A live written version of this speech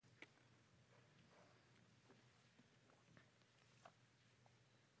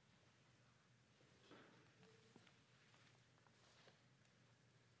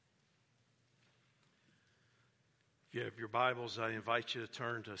If you have your Bibles, I invite you to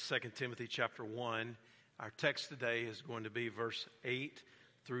turn to 2 Timothy chapter 1. Our text today is going to be verse 8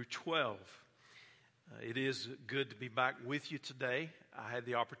 through 12. It is good to be back with you today. I had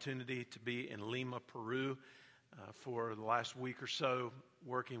the opportunity to be in Lima, Peru for the last week or so,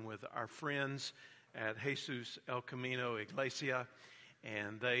 working with our friends at Jesus El Camino Iglesia,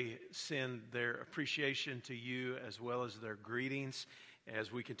 and they send their appreciation to you as well as their greetings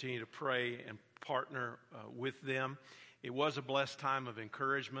as we continue to pray and partner with them. It was a blessed time of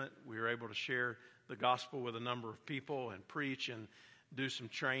encouragement. We were able to share the gospel with a number of people and preach and do some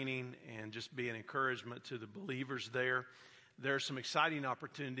training and just be an encouragement to the believers there. There are some exciting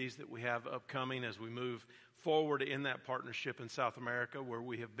opportunities that we have upcoming as we move forward in that partnership in South America, where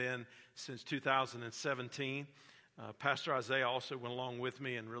we have been since 2017. Pastor Isaiah also went along with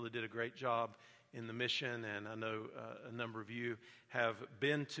me and really did a great job in the mission, and I know a number of you have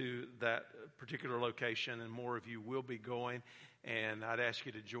been to that particular location, and more of you will be going, and I'd ask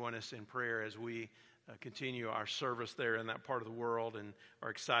you to join us in prayer as we continue our service there in that part of the world and are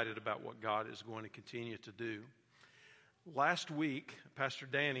excited about what God is going to continue to do. Last week, Pastor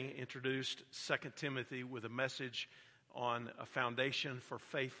Danny introduced 2 Timothy with a message on a foundation for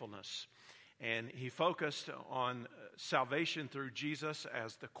faithfulness. And he focused on salvation through Jesus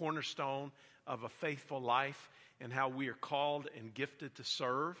as the cornerstone of a faithful life and how we are called and gifted to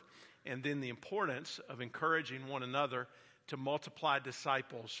serve. And then the importance of encouraging one another to multiply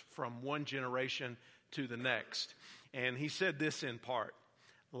disciples from one generation to the next. And he said this in part: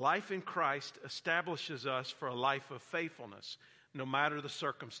 life in Christ establishes us for a life of faithfulness, no matter the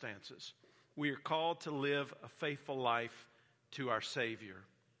circumstances. We are called to live a faithful life to our Savior.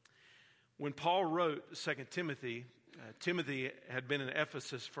 When Paul wrote 2 Timothy, Timothy had been in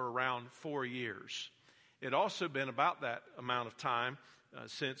Ephesus for around 4 years. It had also been about that amount of time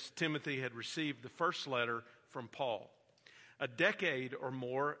since Timothy had received the first letter from Paul. A decade or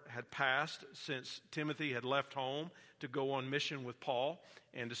more had passed since Timothy had left home to go on mission with Paul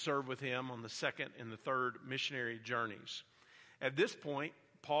and to serve with him on the second and the third missionary journeys. At this point,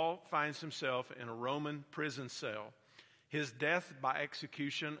 Paul finds himself in a Roman prison cell. His death by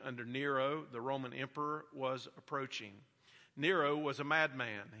execution under Nero, the Roman emperor, was approaching. Nero was a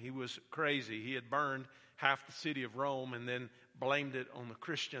madman. He was crazy. He had burned half the city of Rome and then blamed it on the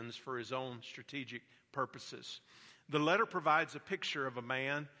Christians for his own strategic purposes. The letter provides a picture of a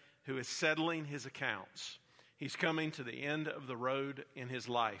man who is settling his accounts. He's coming to the end of the road in his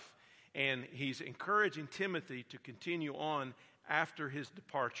life, and he's encouraging Timothy to continue on after his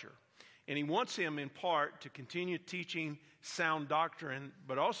departure. And he wants him in part to continue teaching sound doctrine,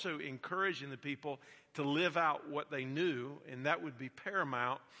 but also encouraging the people to live out what they knew, and that would be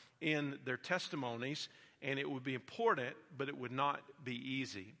paramount in their testimonies, and it would be important, but it would not be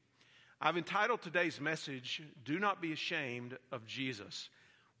easy. I've entitled today's message, "Do Not Be Ashamed of Jesus,"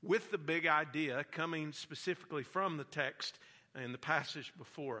 with the big idea coming specifically from the text and the passage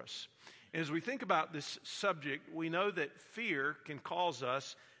before us. As we think about this subject, we know that fear can cause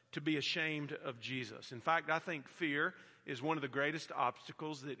us to be ashamed of Jesus. In fact, I think fear is one of the greatest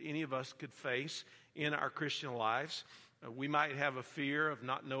obstacles that any of us could face in our Christian lives. We might have a fear of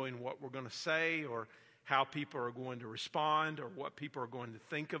not knowing what we're going to say or how people are going to respond or what people are going to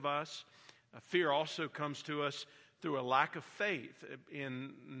think of us. Fear also comes to us through a lack of faith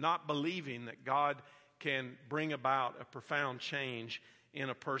in not believing that God can bring about a profound change in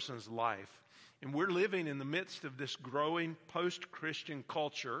a person's life. And we're living in the midst of this growing post-Christian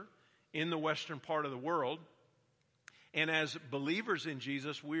culture in the western part of the world. And as believers in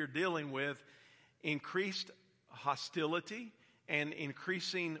Jesus, we are dealing with increased hostility and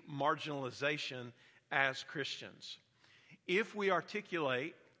increasing marginalization as Christians. If we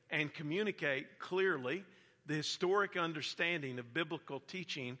articulate and communicate clearly the historic understanding of biblical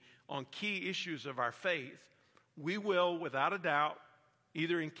teaching on key issues of our faith, we will, without a doubt,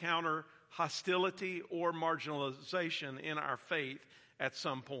 either encounter hostility or marginalization in our faith at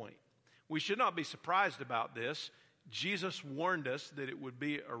some point. We should not be surprised about this. Jesus warned us that it would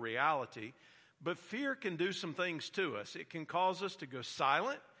be a reality, but fear can do some things to us. It can cause us to go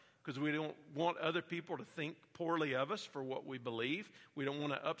silent because we don't want other people to think poorly of us for what we believe. We don't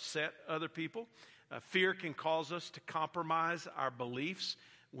want to upset other people. Fear can cause us to compromise our beliefs.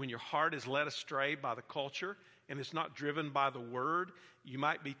 When your heart is led astray by the culture and it's not driven by the word, you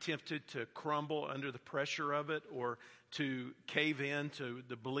might be tempted to crumble under the pressure of it or to cave in to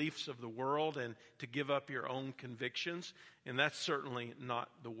the beliefs of the world and to give up your own convictions. And that's certainly not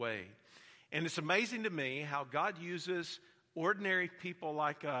the way. And it's amazing to me how God uses ordinary people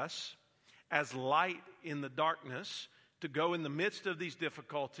like us as light in the darkness to go in the midst of these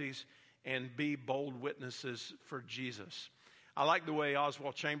difficulties and be bold witnesses for Jesus. I like the way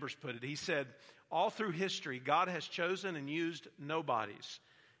Oswald Chambers put it. He said, all through history, God has chosen and used nobodies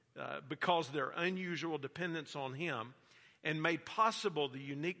because of their unusual dependence on Him and made possible the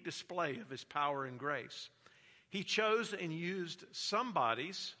unique display of His power and grace. He chose and used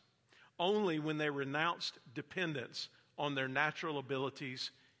somebodies only when they renounced dependence on their natural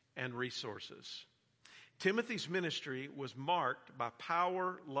abilities and resources. Timothy's ministry was marked by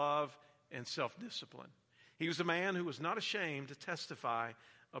power, love, and self-discipline. He was a man who was not ashamed to testify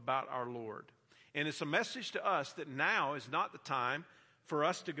about our Lord. And it's a message to us that now is not the time for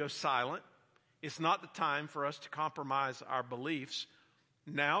us to go silent. It's not the time for us to compromise our beliefs.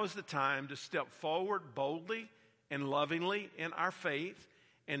 Now is the time to step forward boldly and lovingly in our faith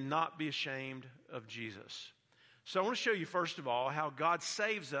and not be ashamed of Jesus. So I want to show you, first of all, how God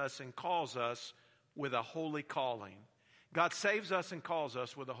saves us and calls us with a holy calling. God saves us and calls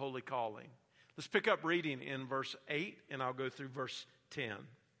us with a holy calling. Let's pick up reading in verse 8, and I'll go through verse 10.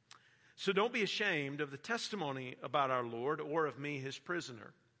 So don't be ashamed of the testimony about our Lord or of me, His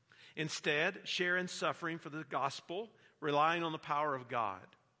prisoner. Instead, share in suffering for the gospel, relying on the power of God.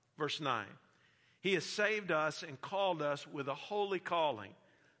 Verse 9. He has saved us and called us with a holy calling,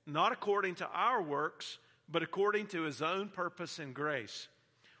 not according to our works, but according to His own purpose and grace,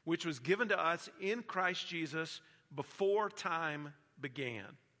 which was given to us in Christ Jesus before time began.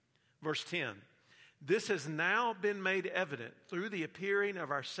 Verse 10, this has now been made evident through the appearing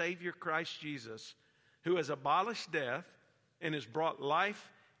of our Savior Christ Jesus, who has abolished death and has brought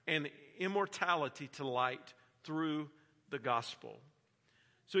life and immortality to light through the gospel.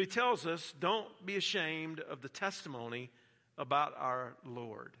 So he tells us, don't be ashamed of the testimony about our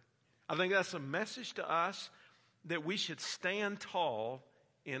Lord. I think that's a message to us that we should stand tall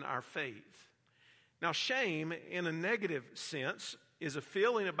in our faith. Now, shame in a negative sense is a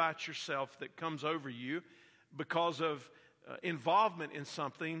feeling about yourself that comes over you because of involvement in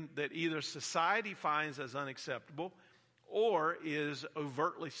something that either society finds as unacceptable or is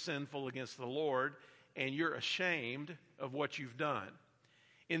overtly sinful against the Lord, and you're ashamed of what you've done.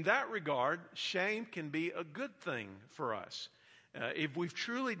 In that regard, shame can be a good thing for us. If we've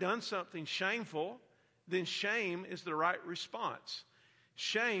truly done something shameful, then shame is the right response.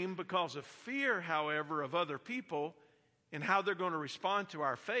 Shame because of fear, however, of other people and how they're going to respond to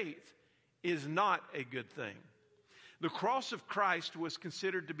our faith is not a good thing. The cross of Christ was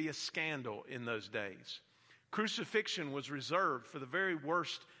considered to be a scandal in those days. Crucifixion was reserved for the very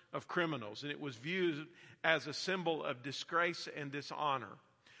worst of criminals, and it was viewed as a symbol of disgrace and dishonor.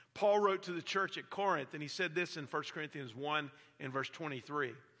 Paul wrote to the church at Corinth, and he said this in 1 Corinthians 1 and verse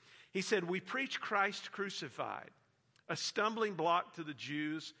 23. He said, we preach Christ crucified, a stumbling block to the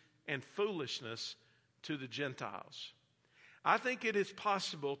Jews and foolishness to the Gentiles. I think it is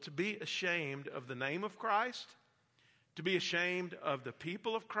possible to be ashamed of the name of Christ, to be ashamed of the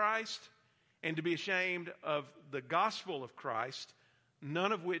people of Christ, and to be ashamed of the gospel of Christ,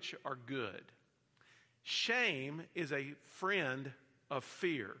 none of which are good. Shame is a friend of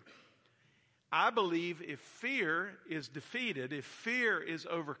fear. I believe if fear is defeated, if fear is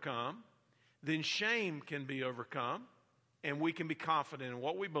overcome, then shame can be overcome, and we can be confident in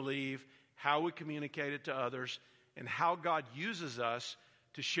what we believe, how we communicate it to others, and how God uses us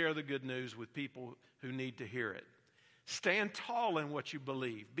to share the good news with people who need to hear it. Stand tall in what you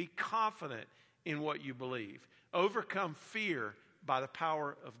believe. Be confident in what you believe. Overcome fear by the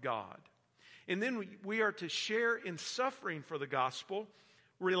power of God. And then we are to share in suffering for the gospel,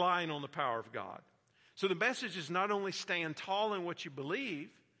 relying on the power of God. So the message is not only stand tall in what you believe,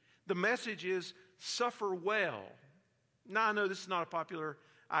 the message is suffer well. Now, I know this is not a popular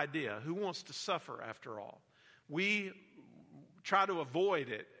idea. Who wants to suffer after all? We try to avoid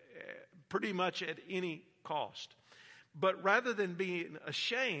it pretty much at any cost. But rather than being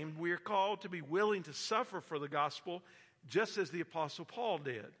ashamed, we are called to be willing to suffer for the gospel, just as the Apostle Paul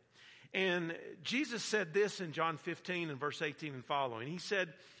did. And Jesus said this in John 15 and verse 18 and following. He said,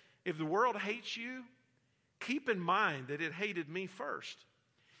 if the world hates you, keep in mind that it hated me first.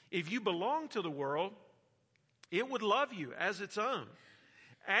 If you belong to the world, it would love you as its own.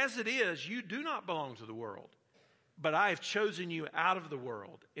 As it is, you do not belong to the world, but I have chosen you out of the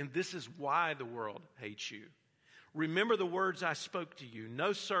world, and this is why the world hates you. Remember the words I spoke to you.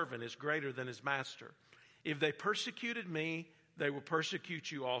 No servant is greater than his master. If they persecuted me, they will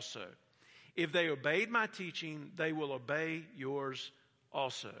persecute you also. If they obeyed my teaching, they will obey yours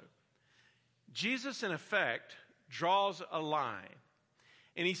also. Jesus, in effect, draws a line.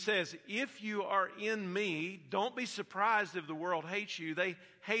 And he says, if you are in me, don't be surprised if the world hates you. They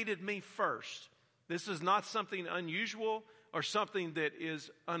hated me first. This is not something unusual or something that is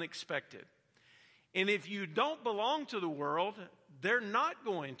unexpected. And if you don't belong to the world, they're not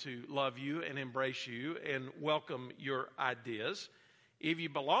going to love you and embrace you and welcome your ideas. If you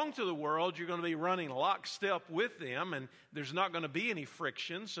belong to the world, you're going to be running lockstep with them, and there's not going to be any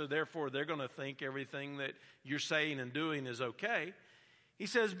friction, so therefore they're going to think everything that you're saying and doing is okay. He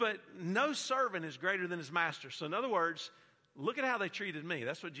says, but no servant is greater than his master. So in other words, look at how they treated me.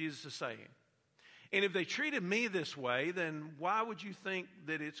 That's what Jesus is saying. And if they treated me this way, then why would you think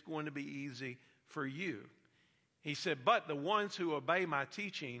that it's going to be easy for you? He said, but the ones who obey my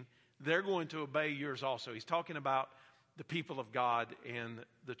teaching, they're going to obey yours also. He's talking about the people of God and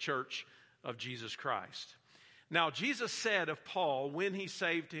the church of Jesus Christ. Now, Jesus said of Paul when he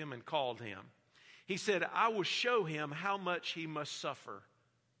saved him and called him, he said, I will show him how much he must suffer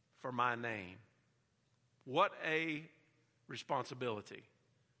for my name. What a responsibility.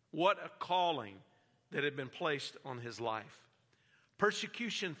 What a calling that had been placed on his life.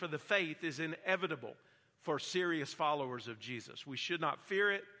 Persecution for the faith is inevitable for serious followers of Jesus. We should not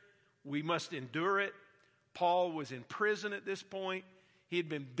fear it. We must endure it. Paul was in prison at this point. He had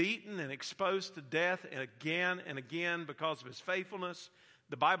been beaten and exposed to death again and again because of his faithfulness.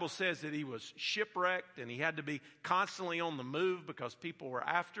 The Bible says that he was shipwrecked and he had to be constantly on the move because people were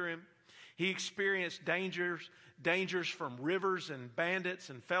after him. He experienced dangers from rivers and bandits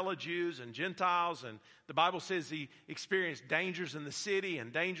and fellow Jews and Gentiles. And the Bible says he experienced dangers in the city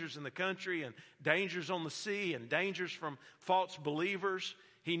and dangers in the country and dangers on the sea and dangers from false believers.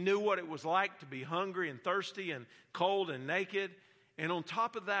 He knew what it was like to be hungry and thirsty and cold and naked. And on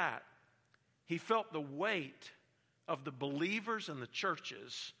top of that, he felt the weight of the believers and the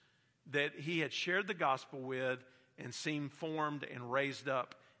churches that he had shared the gospel with and seen formed and raised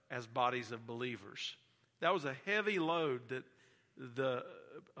up as bodies of believers. That was a heavy load that the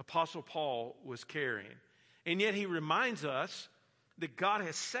Apostle Paul was carrying. And yet he reminds us that God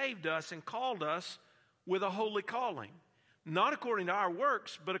has saved us and called us with a holy calling. Not according to our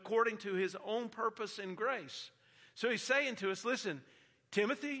works, but according to his own purpose and grace. So he's saying to us, listen,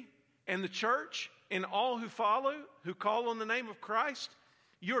 Timothy and the church and all who follow, who call on the name of Christ,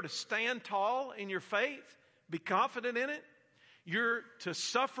 you're to stand tall in your faith, be confident in it. You're to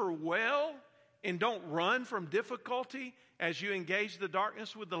suffer well and don't run from difficulty as you engage the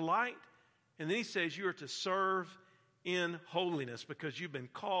darkness with the light. And then he says you are to serve in holiness because you've been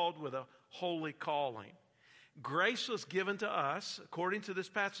called with a holy calling. Grace was given to us, according to this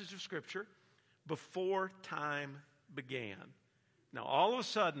passage of Scripture, before time began. Now, all of a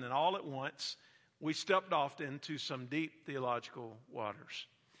sudden and all at once, we stepped off into some deep theological waters.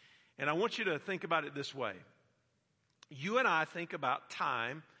 And I want you to think about it this way. You and I think about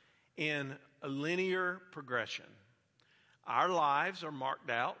time in a linear progression. Our lives are marked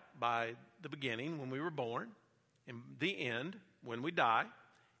out by the beginning when we were born, and the end when we die,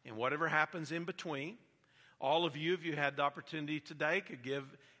 and whatever happens in between. All of you, if you had the opportunity today, could give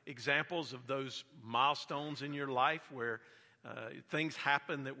examples of those milestones in your life where things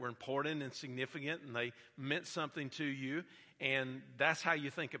happened that were important and significant and they meant something to you, and that's how you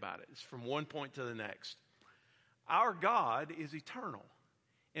think about it. It's from one point to the next. Our God is eternal,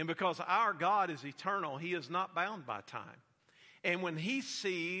 and because our God is eternal, he is not bound by time. And when he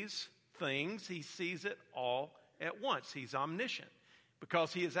sees things, he sees it all at once. He's omniscient.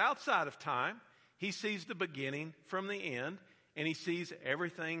 Because he is outside of time, he sees the beginning from the end, and he sees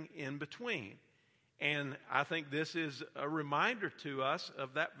everything in between. And I think this is a reminder to us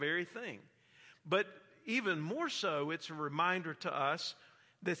of that very thing. But even more so, it's a reminder to us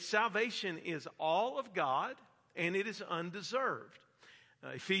that salvation is all of God, and it is undeserved.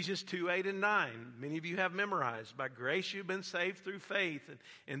 Ephesians 2:8-9, many of you have memorized. By grace you've been saved through faith,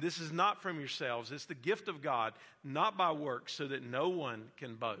 and this is not from yourselves. It's the gift of God, not by works, so that no one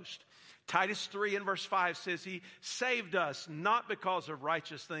can boast. Titus 3:5 says he saved us not because of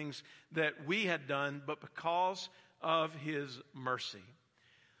righteous things that we had done, but because of his mercy.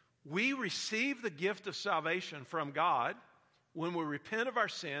 We receive the gift of salvation from God when we repent of our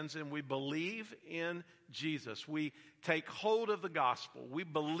sins and we believe in Jesus. We take hold of the gospel. We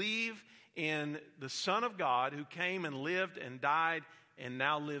believe in the Son of God who came and lived and died and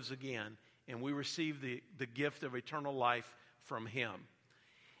now lives again. And we receive the gift of eternal life from him.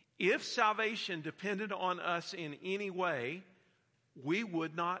 If salvation depended on us in any way, we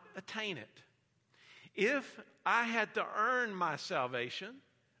would not attain it. If I had to earn my salvation,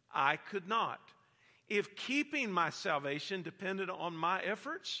 I could not. If keeping my salvation depended on my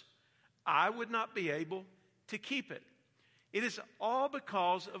efforts, I would not be able to keep it. It is all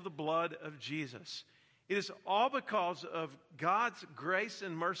because of the blood of Jesus. It is all because of God's grace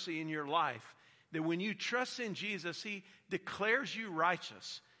and mercy in your life that when you trust in Jesus, He declares you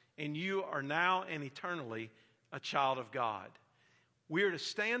righteous, and you are now and eternally a child of God. We are to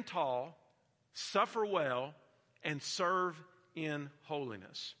stand tall, suffer well, and serve in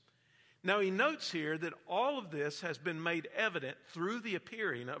holiness. Now he notes here that all of this has been made evident through the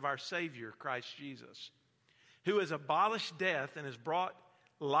appearing of our Savior, Christ Jesus, who has abolished death and has brought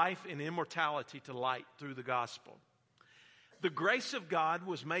life and immortality to light through the gospel. The grace of God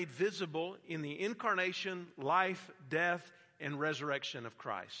was made visible in the incarnation, life, death, and resurrection of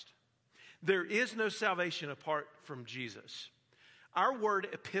Christ. There is no salvation apart from Jesus. Our word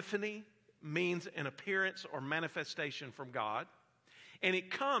epiphany means an appearance or manifestation from God, and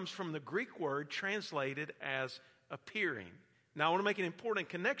it comes from the Greek word translated as appearing. Now, I want to make an important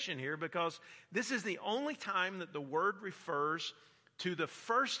connection here because this is the only time that the word refers to the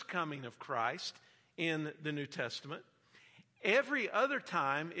first coming of Christ in the New Testament. Every other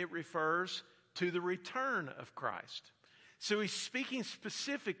time it refers to the return of Christ. So he's speaking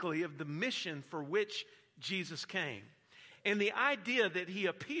specifically of the mission for which Jesus came. And the idea that he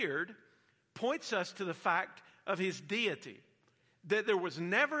appeared points us to the fact of his deity, that there was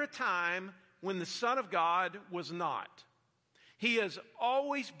never a time when the Son of God was not. He has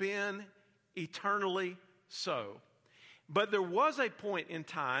always been eternally so. But there was a point in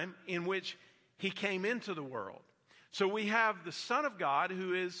time in which he came into the world. So we have the Son of God,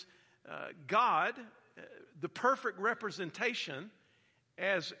 who is God, the perfect representation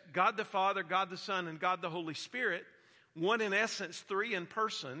as God the Father, God the Son, and God the Holy Spirit, one in essence, three in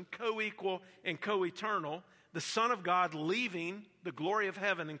person, co-equal and co-eternal, the Son of God leaving the glory of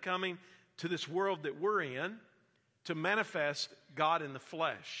heaven and coming to this world that we're in to manifest God in the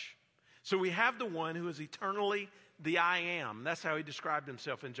flesh. So we have the one who is eternally the I am. That's how he described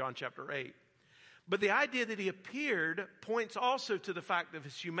himself in John chapter 8. But the idea that he appeared points also to the fact of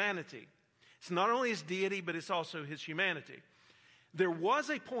his humanity. It's not only his deity, but it's also his humanity. There was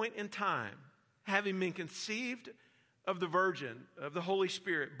a point in time, having been conceived of the Virgin, of the Holy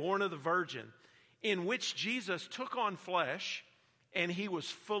Spirit, born of the Virgin, in which Jesus took on flesh and he was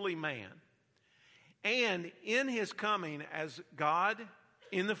fully man. And in his coming as God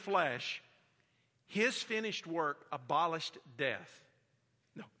in the flesh, his finished work abolished death.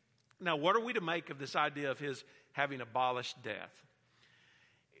 Now, what are we to make of this idea of his having abolished death?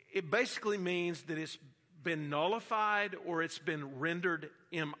 It basically means that it's been nullified or it's been rendered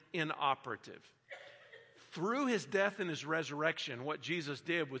inoperative. Through his death and his resurrection, what Jesus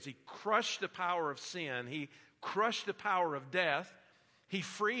did was he crushed the power of sin. He crushed the power of death. He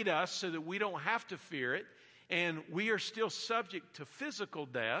freed us so that we don't have to fear it. And we are still subject to physical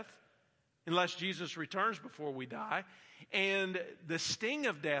death unless Jesus returns before we die. And the sting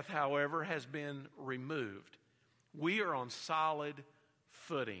of death, however, has been removed. We are on solid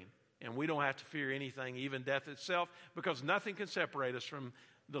footing. And we don't have to fear anything, even death itself, because nothing can separate us from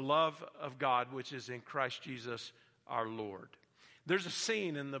the love of God, which is in Christ Jesus our Lord. There's a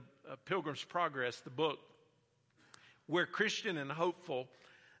scene in the Pilgrim's Progress, the book, where Christian and hopeful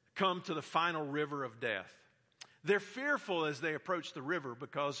come to the final river of death. They're fearful as they approach the river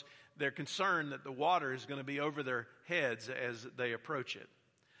because they're concerned that the water is going to be over their heads as they approach it.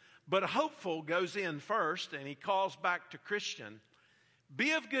 But hopeful goes in first and he calls back to Christian,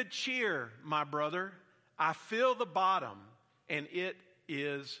 "Be of good cheer, my brother. I feel the bottom and it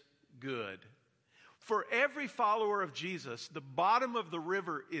is good." For every follower of Jesus, the bottom of the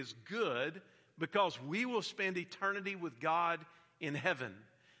river is good because we will spend eternity with God in heaven.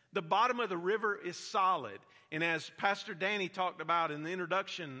 The bottom of the river is solid. And as Pastor Danny talked about in the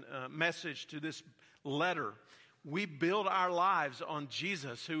introduction message to this letter, we build our lives on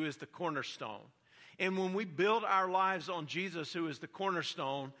Jesus, who is the cornerstone. And when we build our lives on Jesus, who is the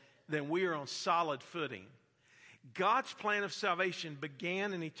cornerstone, then we are on solid footing. God's plan of salvation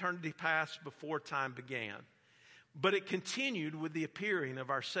began in eternity past before time began. But it continued with the appearing of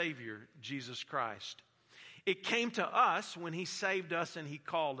our Savior, Jesus Christ. It came to us when he saved us and he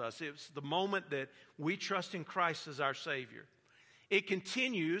called us. It's the moment that we trust in Christ as our Savior. It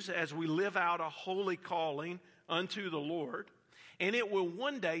continues as we live out a holy calling unto the Lord. And it will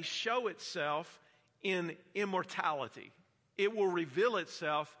one day show itself in immortality. It will reveal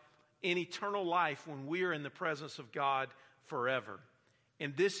itself in eternal life when we are in the presence of God forever.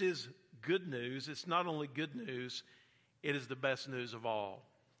 And this is good news. It's not only good news, it is the best news of all.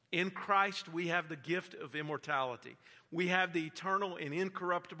 In Christ, we have the gift of immortality. We have the eternal and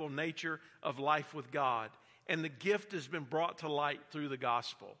incorruptible nature of life with God. And the gift has been brought to light through the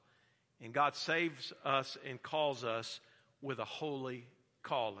gospel. And God saves us and calls us with a holy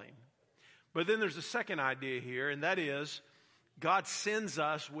calling. But then there's a second idea here, and that is God sends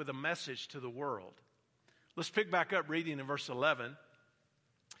us with a message to the world. Let's pick back up reading in verse 11.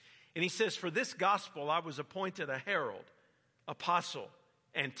 And he says, "For this gospel I was appointed a herald, apostle,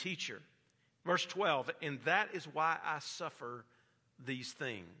 and teacher." Verse 12, "And that is why I suffer these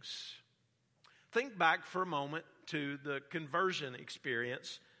things." Think back for a moment to the conversion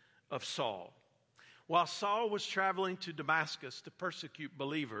experience of Saul. While Saul was traveling to Damascus to persecute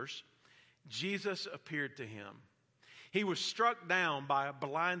believers, Jesus appeared to him. He was struck down by a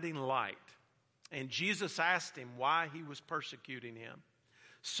blinding light, and Jesus asked him why he was persecuting him.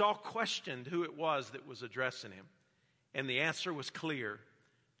 Saul questioned who it was that was addressing him, and the answer was clear.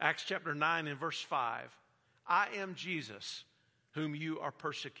 Acts chapter 9 and verse 5, "I am Jesus, whom you are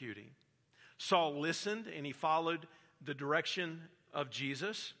persecuting." Saul listened, and he followed the direction of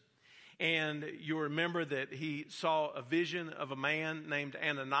Jesus. And you remember that he saw a vision of a man named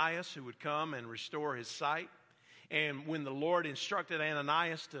Ananias who would come and restore his sight. And when the Lord instructed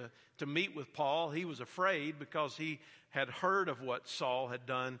Ananias to meet with Paul, he was afraid because he had heard of what Saul had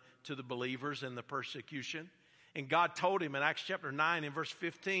done to the believers in the persecution. And God told him in Acts chapter 9 and verse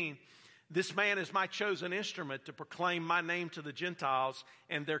 15, "This man is my chosen instrument to proclaim my name to the Gentiles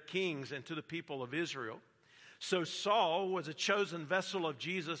and their kings and to the people of Israel." So Saul was a chosen vessel of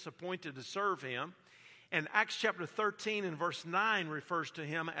Jesus appointed to serve him. And Acts chapter 13 and verse 9 refers to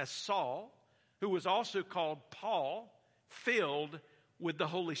him as Saul, who was also called Paul, filled with the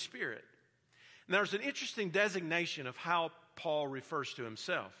Holy Spirit. And there's an interesting designation of how Paul refers to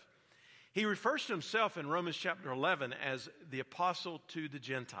himself. He refers to himself in Romans chapter 11 as the apostle to the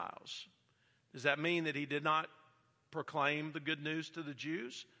Gentiles. Does that mean that he did not proclaim the good news to the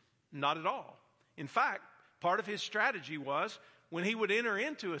Jews? Not at all. In fact, part of his strategy was when he would enter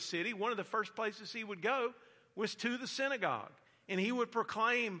into a city, one of the first places he would go was to the synagogue. And he would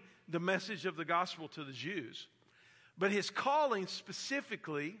proclaim the message of the gospel to the Jews. But his calling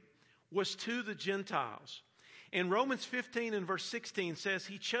specifically was to the Gentiles. And Romans 15 and verse 16 says,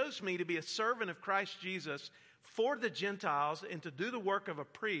 "He chose me to be a servant of Christ Jesus for the Gentiles and to do the work of a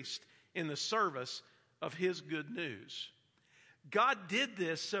priest in the service of his good news." God did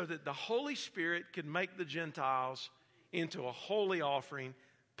this so that the Holy Spirit could make the Gentiles into a holy offering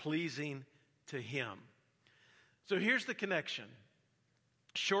pleasing to him. So here's the connection.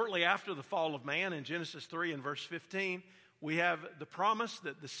 Shortly after the fall of man in Genesis 3 and verse 15, we have the promise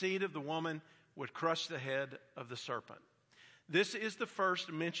that the seed of the woman would crush the head of the serpent. This is the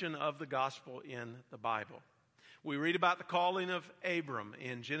first mention of the gospel in the Bible. We read about the calling of Abram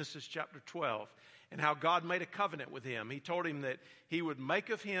in Genesis chapter 12 and how God made a covenant with him. He told him that he would make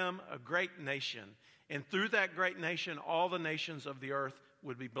of him a great nation, and through that great nation, all the nations of the earth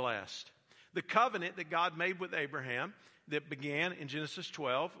would be blessed. The covenant that God made with Abraham that began in Genesis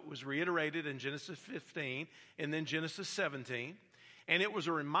 12 was reiterated in Genesis 15 and then Genesis 17. And it was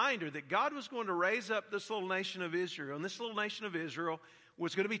a reminder that God was going to raise up this little nation of Israel. And this little nation of Israel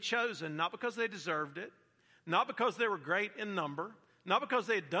was going to be chosen not because they deserved it, not because they were great in number, not because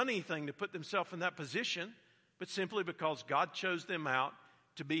they had done anything to put themselves in that position, but simply because God chose them out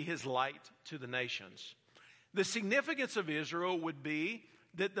to be his light to the nations. The significance of Israel would be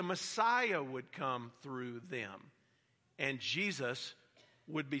that the Messiah would come through them, and Jesus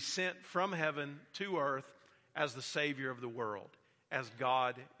would be sent from heaven to earth as the Savior of the world, as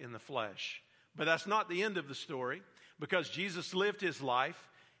God in the flesh. But that's not the end of the story, because Jesus lived his life.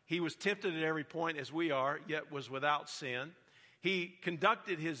 He was tempted at every point as we are, yet was without sin. He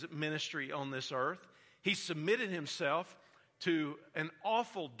conducted his ministry on this earth. He submitted himself to an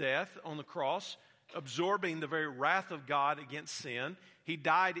awful death on the cross, absorbing the very wrath of God against sin. He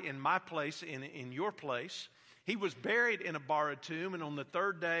died in my place, in your place. He was buried in a borrowed tomb, and on the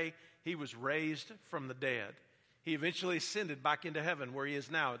third day, he was raised from the dead. He eventually ascended back into heaven, where he is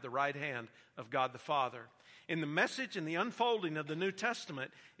now at the right hand of God the Father. And the message and the unfolding of the New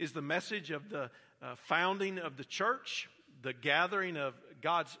Testament is the message of the founding of the church, the gathering of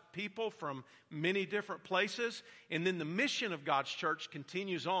God's people from many different places, and then the mission of God's church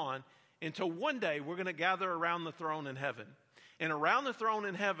continues on until one day we're going to gather around the throne in heaven. And around the throne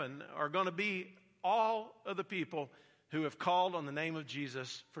in heaven are going to be all of the people who have called on the name of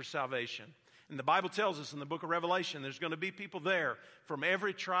Jesus for salvation. And the Bible tells us in the book of Revelation, there's going to be people there from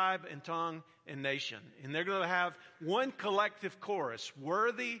every tribe and tongue and nation. And they're going to have one collective chorus,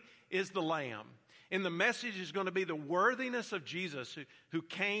 "Worthy is the Lamb." And the message is going to be the worthiness of Jesus who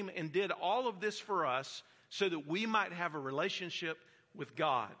came and did all of this for us so that we might have a relationship with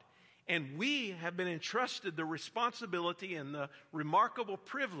God. And we have been entrusted the responsibility and the remarkable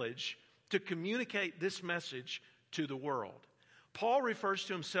privilege to communicate this message to the world. Paul refers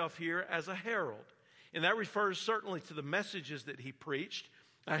to himself here as a herald. And that refers certainly to the messages that he preached.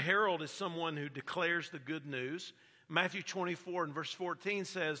 A herald is someone who declares the good news. Matthew 24 and verse 14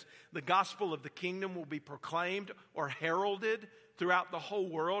 says, the gospel of the kingdom will be proclaimed or heralded throughout the whole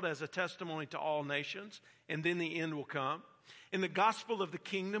world as a testimony to all nations, and then the end will come. And the gospel of the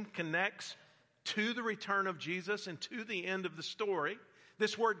kingdom connects to the return of Jesus and to the end of the story.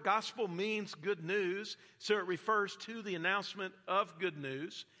 This word gospel means good news, so it refers to the announcement of good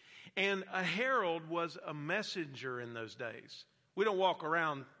news. And a herald was a messenger in those days. We don't walk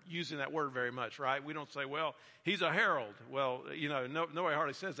around using that word very much, right? We don't say, well, he's a herald. Well, nobody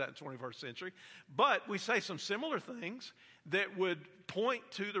hardly says that in the 21st century. But we say some similar things that would point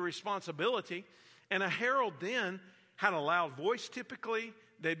to the responsibility. And a herald then had a loud voice typically.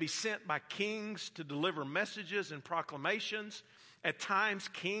 They'd be sent by kings to deliver messages and proclamations. At times,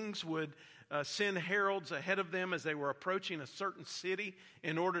 kings would send heralds ahead of them as they were approaching a certain city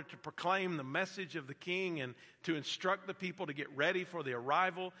in order to proclaim the message of the king and to instruct the people to get ready for the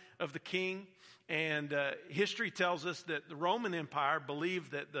arrival of the king. And history tells us that the Roman Empire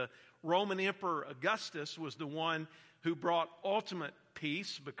believed that the Roman Emperor Augustus was the one who brought ultimate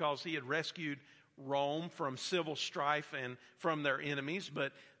peace because he had rescued Rome from civil strife and from their enemies,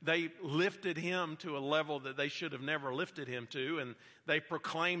 but they lifted him to a level that they should have never lifted him to, and they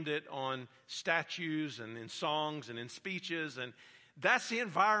proclaimed it on statues and in songs and in speeches, and that's the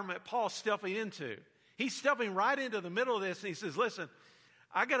environment Paul's stepping into. He's stepping right into the middle of this, and he says, listen,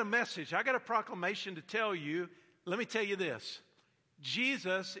 I got a message, I got a proclamation to tell you. Let me tell you this.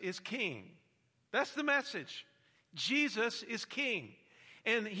 Jesus is king. That's the message. Jesus is king.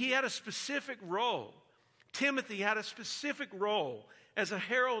 And he had a specific role. Timothy had a specific role as a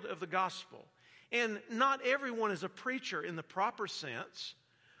herald of the gospel. And not everyone is a preacher in the proper sense,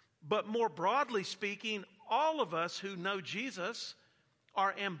 but more broadly speaking, all of us who know Jesus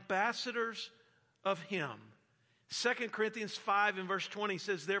are ambassadors of him. 2 Corinthians 5 and verse 20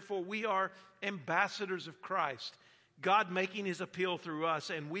 says, therefore we are ambassadors of Christ, God making his appeal through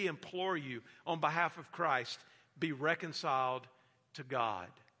us, and we implore you on behalf of Christ, be reconciled to God.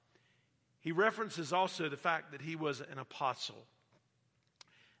 He references also the fact that he was an apostle.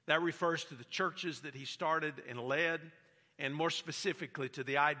 That refers to the churches that he started and led, and more specifically to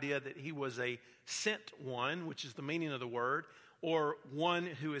the idea that he was a sent one, which is the meaning of the word, or one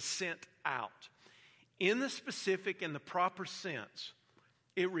who is sent out. In the specific and the proper sense,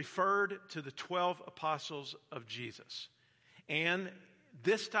 it referred to the 12 apostles of Jesus. And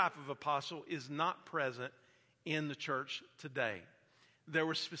this type of apostle is not present in the church today. There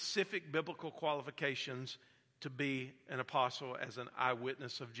were specific biblical qualifications to be an apostle as an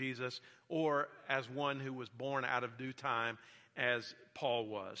eyewitness of Jesus or as one who was born out of due time as Paul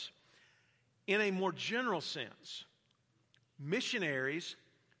was. In a more general sense, missionaries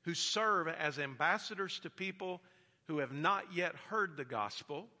who serve as ambassadors to people who have not yet heard the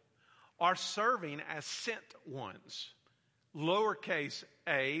gospel are serving as sent ones, lowercase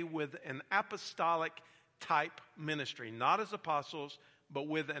a, with an apostolic type ministry, not as apostles, but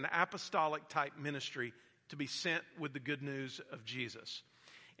with an apostolic type ministry to be sent with the good news of Jesus.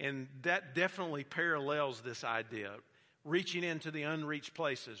 And that definitely parallels this idea, reaching into the unreached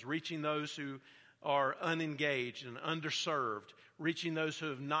places, reaching those who are unengaged and underserved, reaching those who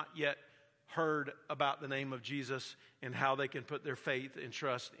have not yet heard about the name of Jesus and how they can put their faith and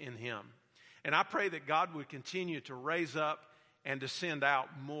trust in him. And I pray that God would continue to raise up and to send out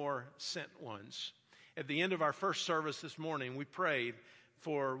more sent ones. At the end of our first service this morning, we prayed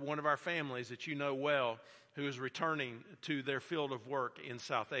for one of our families that you know well who is returning to their field of work in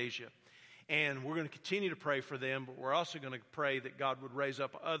South Asia. And we're going to continue to pray for them, but we're also going to pray that God would raise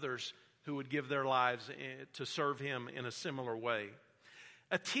up others who would give their lives to serve him in a similar way.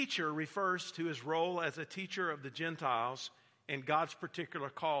 A teacher refers to his role as a teacher of the Gentiles and God's particular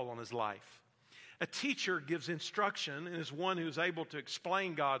call on his life. A teacher gives instruction and is one who is able to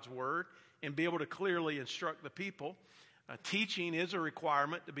explain God's word and be able to clearly instruct the people. Teaching is a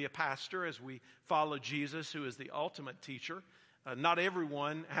requirement to be a pastor as we follow Jesus, who is the ultimate teacher. Not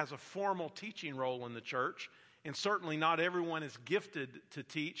everyone has a formal teaching role in the church, and certainly not everyone is gifted to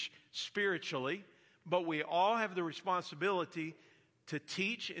teach spiritually, but we all have the responsibility to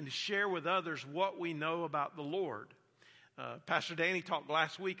teach and to share with others what we know about the Lord. Pastor Danny talked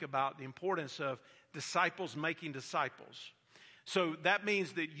last week about the importance of disciples making disciples. So that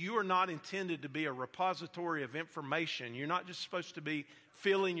means that you are not intended to be a repository of information. You're not just supposed to be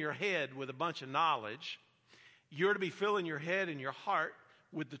filling your head with a bunch of knowledge. You're to be filling your head and your heart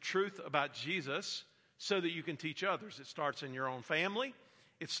with the truth about Jesus so that you can teach others. It starts in your own family.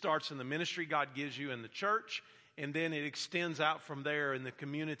 It starts in the ministry God gives you in the church. and then it extends out from there in the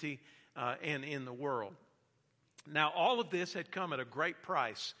community and in the world. Now, all of this had come at a great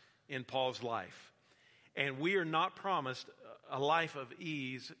price in Paul's life. And we are not promised a life of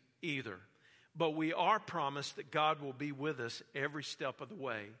ease either. But we are promised that God will be with us every step of the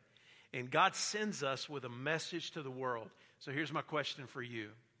way. And God sends us with a message to the world. So here's my question for you.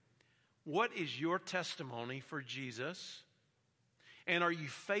 What is your testimony for Jesus? And are you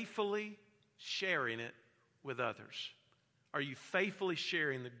faithfully sharing it with others? Are you faithfully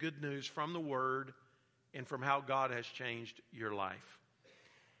sharing the good news from the Word and from how God has changed your life?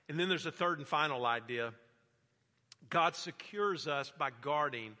 And then there's a third and final idea. God secures us by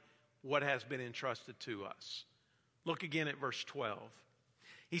guarding what has been entrusted to us. Look again at verse 12.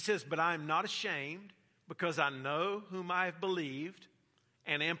 He says, "But I am not ashamed, because I know whom I have believed,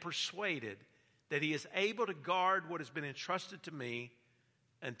 and am persuaded that he is able to guard what has been entrusted to me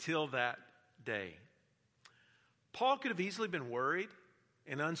until that day." Paul could have easily been worried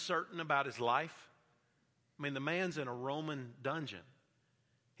and uncertain about his life. I mean, the man's in a Roman dungeon.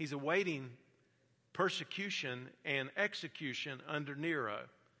 He's awaiting persecution and execution under Nero.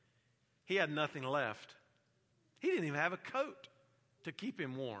 He had nothing left. He didn't even have a coat to keep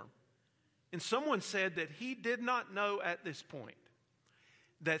him warm. And someone said that he did not know at this point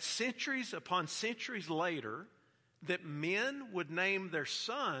that centuries upon centuries later, that men would name their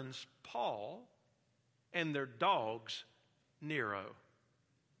sons Paul and their dogs Nero.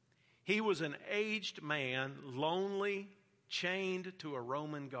 He was an aged man, lonely, chained to a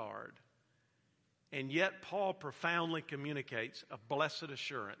Roman guard. And yet Paul profoundly communicates a blessed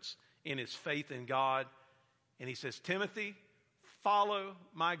assurance in his faith in God. And he says, "Timothy, follow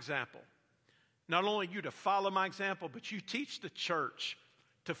my example. Not only you to follow my example, but you teach the church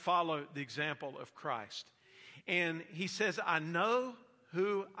to follow the example of Christ." And he says, "I know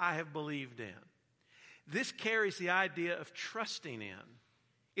who I have believed in." This carries the idea of trusting in.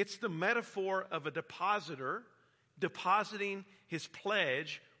 It's the metaphor of a depositor depositing his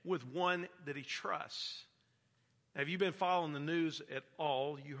pledge with one that he trusts. Have you been following the news at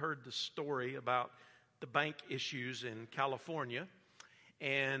all? You heard the story about the bank issues in California.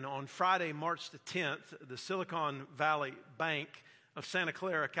 And on Friday, March the 10th, the Silicon Valley Bank of Santa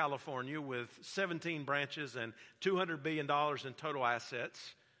Clara, California, with 17 branches and $200 billion in total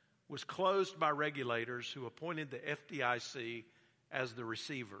assets, was closed by regulators who appointed the FDIC as the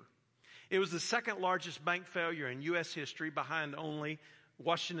receiver. It was the second largest bank failure in U.S. history, behind only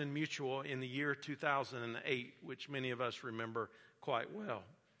Washington Mutual in the year 2008, which many of us remember quite well.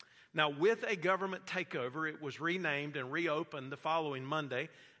 Now, with a government takeover, it was renamed and reopened the following Monday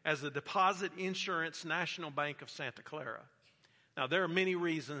as the Deposit Insurance National Bank of Santa Clara. Now, there are many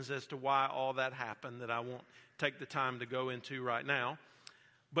reasons as to why all that happened that I won't take the time to go into right now.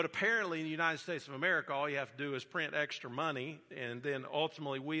 But apparently in the United States of America, all you have to do is print extra money, and then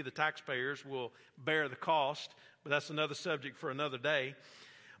ultimately we, the taxpayers, will bear the cost. But that's another subject for another day.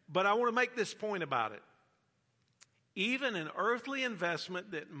 But I want to make this point about it. Even an earthly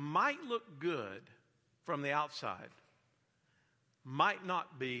investment that might look good from the outside might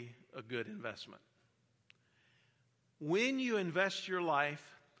not be a good investment. When you invest your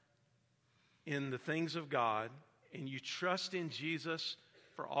life in the things of God and you trust in Jesus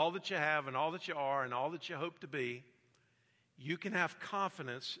for all that you have and all that you are and all that you hope to be, you can have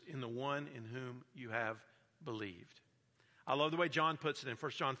confidence in the one in whom you have believed. I love the way John puts it in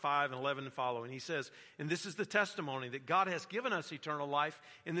 1 John 5 and 11 and following. He says, "And this is the testimony that God has given us eternal life,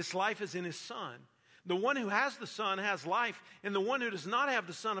 and this life is in His Son. The one who has the Son has life, and the one who does not have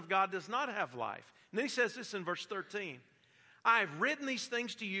the Son of God does not have life." And then he says this in verse 13, "I have written these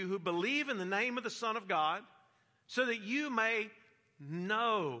things to you who believe in the name of the Son of God, so that you may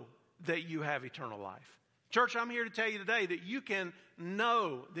know that you have eternal life." Church, I'm here to tell you today that you can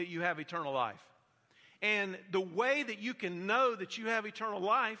know that you have eternal life. And the way that you can know that you have eternal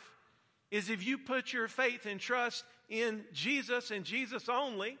life is if you put your faith and trust in Jesus and Jesus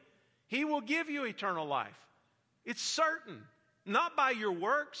only. He will give you eternal life. It's certain. Not by your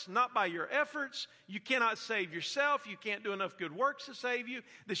works, not by your efforts. You cannot save yourself. You can't do enough good works to save you.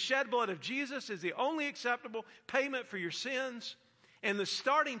 The shed blood of Jesus is the only acceptable payment for your sins. And the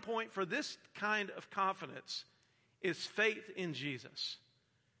starting point for this kind of confidence is faith in Jesus.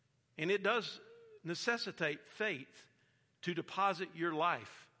 And it does necessitate faith to deposit your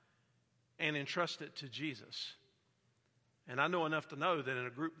life and entrust it to Jesus. And I know enough to know that in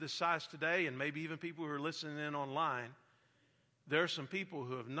a group this size today, and maybe even people who are listening in online, there are some people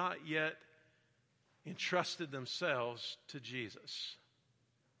who have not yet entrusted themselves to Jesus.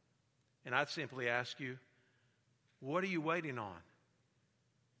 And I'd simply ask you, what are you waiting on?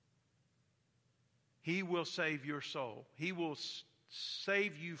 He will save your soul. He will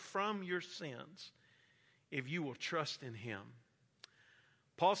save you from your sins if you will trust in Him.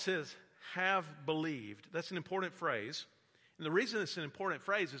 Paul says, have believed. That's an important phrase. And the reason it's an important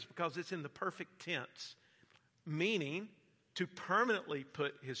phrase is because it's in the perfect tense, meaning to permanently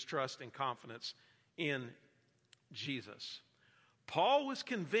put his trust and confidence in Jesus. Paul was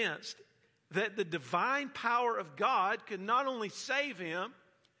convinced that the divine power of God could not only save him,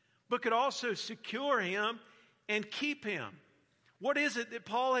 but could also secure him and keep him. What is it that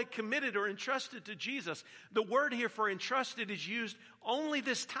Paul had committed or entrusted to Jesus? The word here for entrusted is used only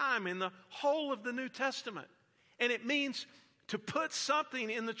this time in the whole of the New Testament. And it means to put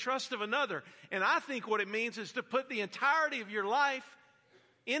something in the trust of another. And I think what it means is to put the entirety of your life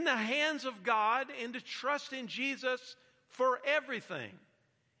in the hands of God and to trust in Jesus for everything.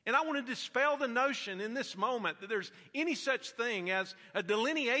 And I want to dispel the notion in this moment that there's any such thing as a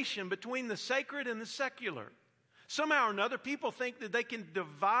delineation between the sacred and the secular. Somehow or another, people think that they can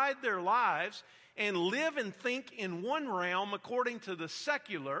divide their lives and live and think in one realm according to the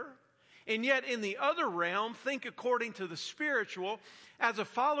secular, and yet in the other realm, think according to the spiritual. As a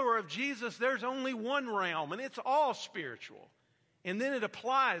follower of Jesus, there's only one realm, and it's all spiritual. And then it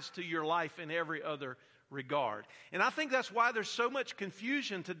applies to your life in every other regard. And I think that's why there's so much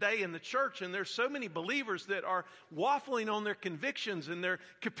confusion today in the church, and there's so many believers that are waffling on their convictions, and they're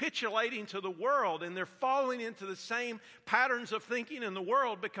capitulating to the world, and they're falling into the same patterns of thinking in the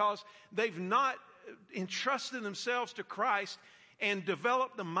world because they've not entrusted themselves to Christ and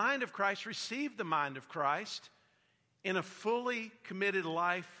developed the mind of Christ, received the mind of Christ in a fully committed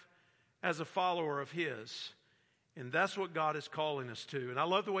life as a follower of His. And that's what God is calling us to. And I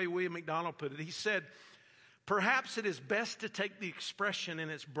love the way William MacDonald put it. He said, perhaps it is best to take the expression in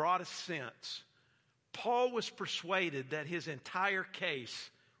its broadest sense. Paul was persuaded that his entire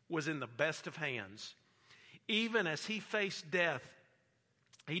case was in the best of hands. Even as he faced death,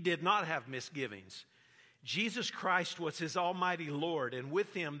 he did not have misgivings. Jesus Christ was his almighty Lord, and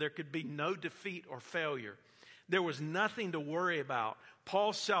with him there could be no defeat or failure. There was nothing to worry about.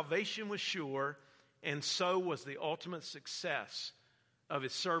 Paul's salvation was sure, and so was the ultimate success of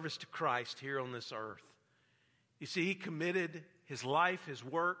his service to Christ here on this earth. You see, he committed his life, his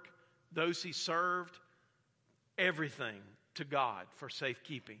work, those he served, everything to God for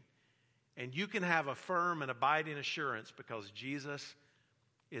safekeeping. And you can have a firm and abiding assurance because Jesus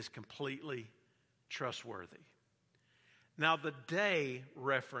is completely trustworthy. Now, the day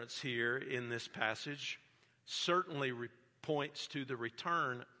reference here in this passage certainly points to the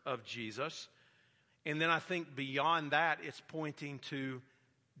return of Jesus. And then I think beyond that, it's pointing to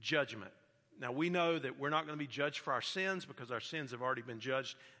judgment. Now, we know that we're not going to be judged for our sins because our sins have already been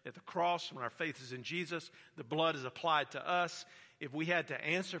judged at the cross. When our faith is in Jesus, the blood is applied to us. If we had to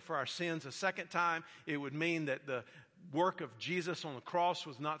answer for our sins a second time, it would mean that the work of Jesus on the cross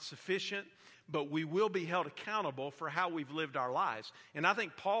was not sufficient, but we will be held accountable for how we've lived our lives. And I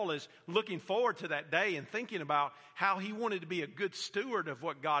think Paul is looking forward to that day and thinking about how he wanted to be a good steward of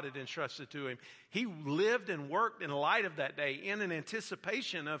what God had entrusted to him. He lived and worked in light of that day in an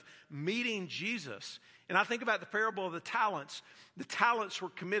anticipation of meeting Jesus. And I think about the parable of the talents. The talents were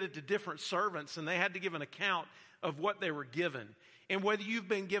committed to different servants, and they had to give an account of what they were given. And whether you've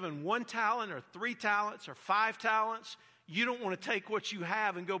been given 1 talent or 3 talents or 5 talents, you don't want to take what you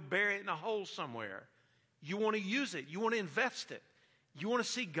have and go bury it in a hole somewhere. You want to use it. You want to invest it. You want to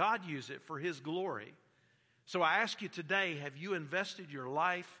see God use it for His glory. So I ask you today, have you invested your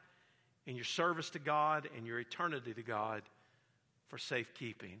life and your service to God and your eternity to God for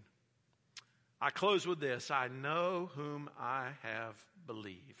safekeeping? I close with this. I know whom I have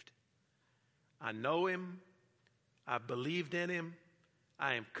believed. I know Him. I believed in Him.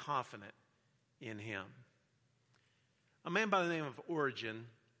 I am confident in Him. A man by the name of Origen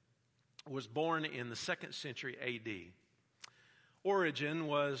was born in the 2nd century A.D. Origen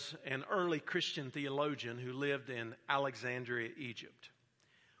was an early Christian theologian who lived in Alexandria, Egypt.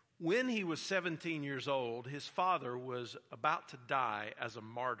 When he was 17 years old, his father was about to die as a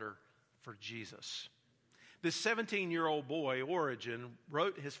martyr for Jesus. This 17-year-old boy, Origen,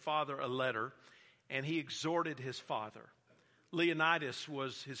 wrote his father a letter, and he exhorted his father. Leonidas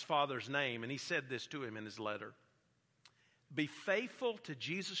was his father's name, and he said this to him in his letter. Be faithful to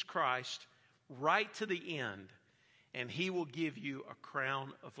Jesus Christ right to the end, and He will give you a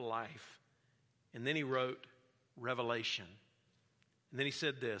crown of life. And then he wrote Revelation. And then he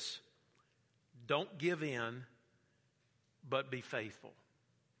said this, don't give in, but be faithful.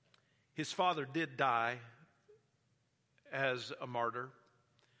 His father did die as a martyr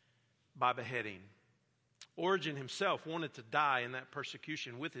by beheading. Origen himself wanted to die in that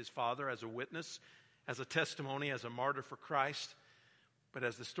persecution with his father as a witness, as a testimony, as a martyr for Christ. But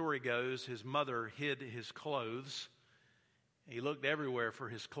as the story goes, his mother hid his clothes. He looked everywhere for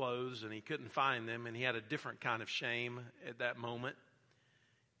his clothes and he couldn't find them, and he had a different kind of shame at that moment.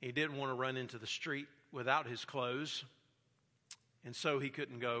 He didn't want to run into the street without his clothes, and so he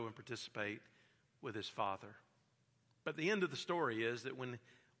couldn't go and participate with his father. But the end of the story is that when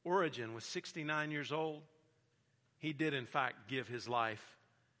Origen was 69 years old, he did in fact give his life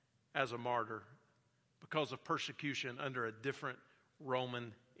as a martyr because of persecution under a different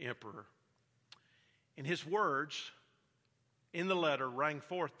Roman emperor. And his words in the letter rang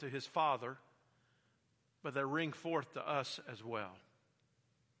forth to his father, but they ring forth to us as well.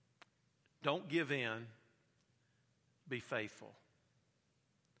 Don't give in, be faithful.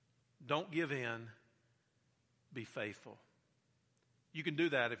 Don't give in, be faithful. You can do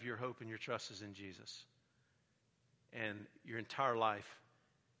that if your hope and your trust is in Jesus. And your entire life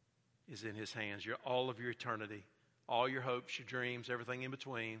is in his hands. All of your eternity, all your hopes, your dreams, everything in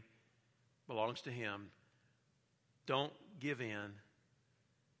between belongs to him. Don't give in,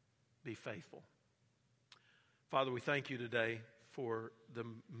 be faithful. Father, we thank you today for the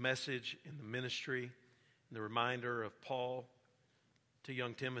message and the ministry and the reminder of Paul to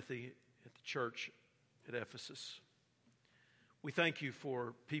young Timothy at the church at Ephesus. We thank you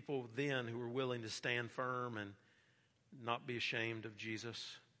for people then who were willing to stand firm and not be ashamed of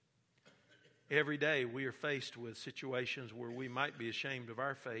Jesus. Every day we are faced with situations where we might be ashamed of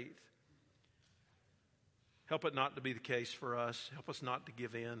our faith. Help it not to be the case for us. Help us not to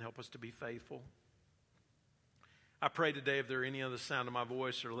give in. Help us to be faithful. I pray today, if there are any other sound of my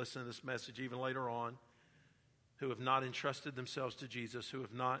voice or listening to this message even later on, who have not entrusted themselves to Jesus, who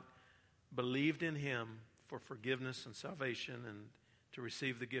have not believed in him for forgiveness and salvation and to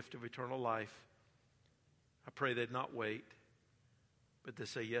receive the gift of eternal life, I pray they'd not wait, but they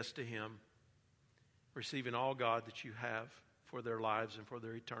say yes to him, receiving all God that you have for their lives and for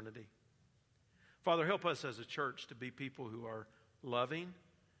their eternity. Father, help us as a church to be people who are loving,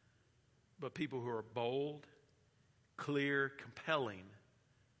 but people who are bold, clear, compelling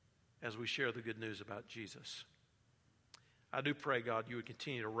as we share the good news about Jesus. I do pray, God, you would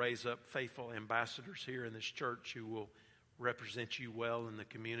continue to raise up faithful ambassadors here in this church who will represent you well in the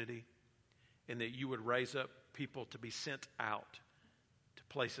community, and that you would raise up people to be sent out to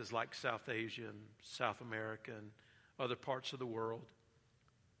places like South Asia and South America and other parts of the world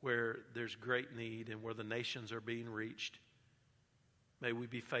where there's great need and where the nations are being reached. May we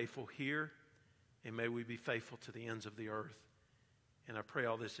be faithful here, and may we be faithful to the ends of the earth. And I pray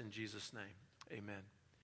all this in Jesus' name. Amen.